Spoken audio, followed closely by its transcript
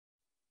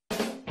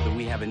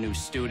we have a new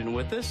student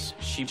with us.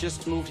 She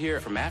just moved here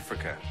from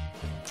Africa.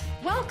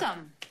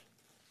 Welcome.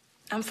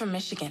 I'm from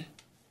Michigan.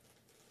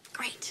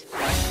 Great.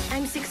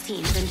 I'm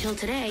 16, but until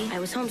today, I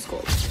was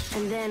homeschooled.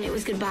 And then it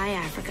was goodbye,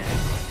 Africa.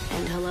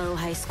 And hello,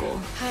 high school.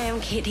 Hi, I'm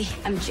Katie.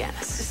 I'm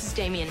Janice. This is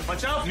Damien.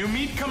 Watch out! New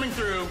meat coming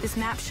through! This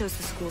map shows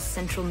the school's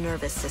central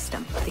nervous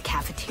system, the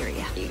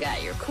cafeteria. You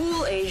got your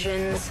cool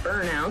Asians,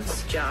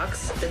 burnouts,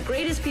 jocks, the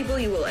greatest people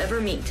you will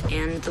ever meet,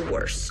 and the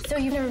worst. So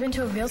you've never been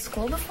to a real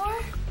school before?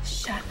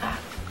 Shut up.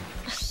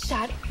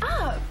 Shut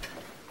up!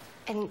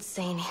 I didn't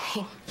say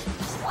anything.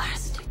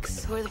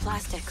 Plastics. Who are the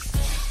plastics?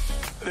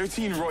 They're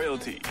teen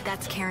royalty.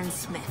 That's Karen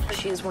Smith.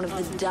 She is one of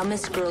the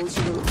dumbest girls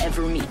you will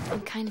ever meet.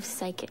 I'm kind of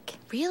psychic.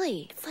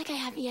 Really? It's like I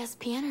have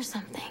ESPN or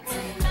something.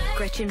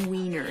 Gretchen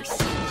Wieners.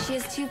 She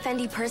has 2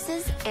 Fendi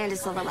purses and a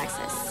silver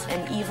Lexus.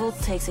 And evil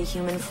takes a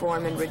human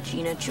form in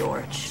Regina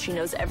George. She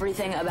knows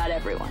everything about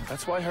everyone.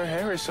 That's why her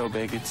hair is so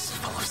big. It's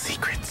full of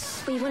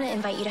secrets. We want to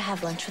invite you to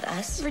have lunch with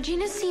us.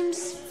 Regina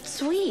seems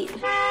sweet.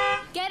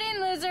 Get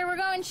in, loser. We're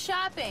going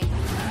shopping.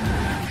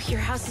 Your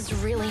house is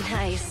really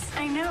nice.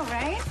 I know,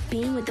 right?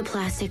 Being with the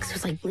plastics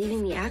was like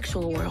leaving the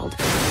actual world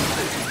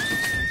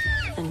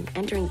and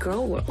entering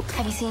girl world.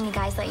 Have you seen any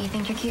guys that you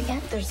think are cute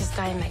yet? There's this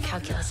guy in my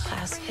calculus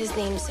class. His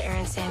name's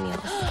Aaron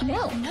Samuels.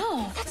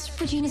 No. That's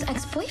Regina's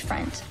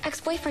ex-boyfriend.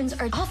 Ex-boyfriends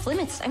are off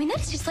limits. I mean,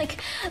 that's just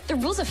like the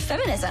rules of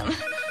feminism.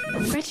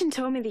 Gretchen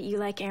told me that you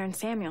like Aaron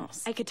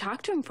Samuels. I could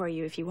talk to him for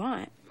you if you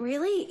want.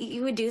 Really?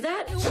 You would do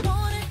that? You're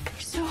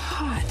so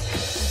hot.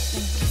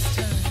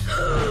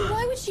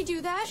 Why would she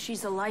do that?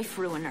 She's a life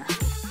ruiner.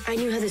 I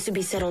knew how this would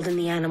be settled in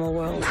the animal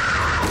world.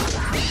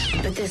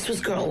 But this was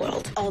girl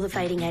world. All the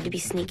fighting had to be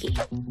sneaky.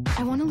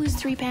 I want to lose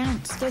 3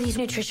 pounds. They're these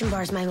nutrition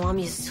bars my mom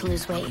uses to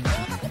lose weight.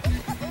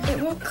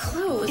 It won't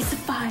close. It's a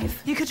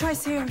 5. You could try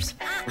Sears.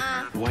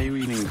 Why are you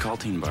eating a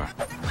Caltine bar?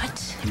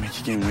 What? They make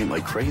you gain weight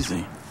like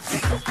crazy.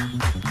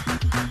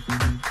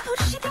 Who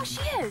does she think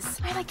she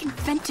is? I like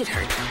invented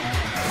her.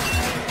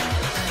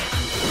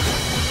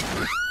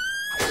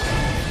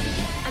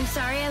 I'm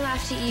sorry I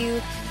laughed at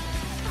you.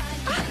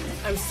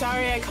 I'm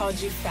sorry I called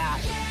you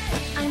fat.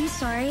 I'm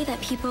sorry that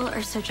people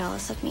are so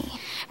jealous of me,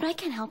 but I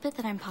can't help it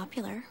that I'm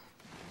popular.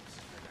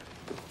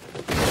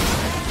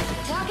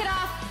 Walk it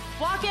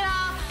off. Walk it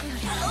off.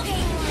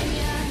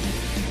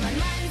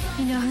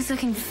 You know who's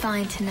looking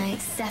fine tonight?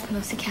 Seth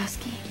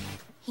Mosikowski.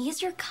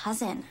 He's your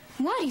cousin.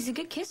 What? He's a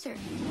good kisser.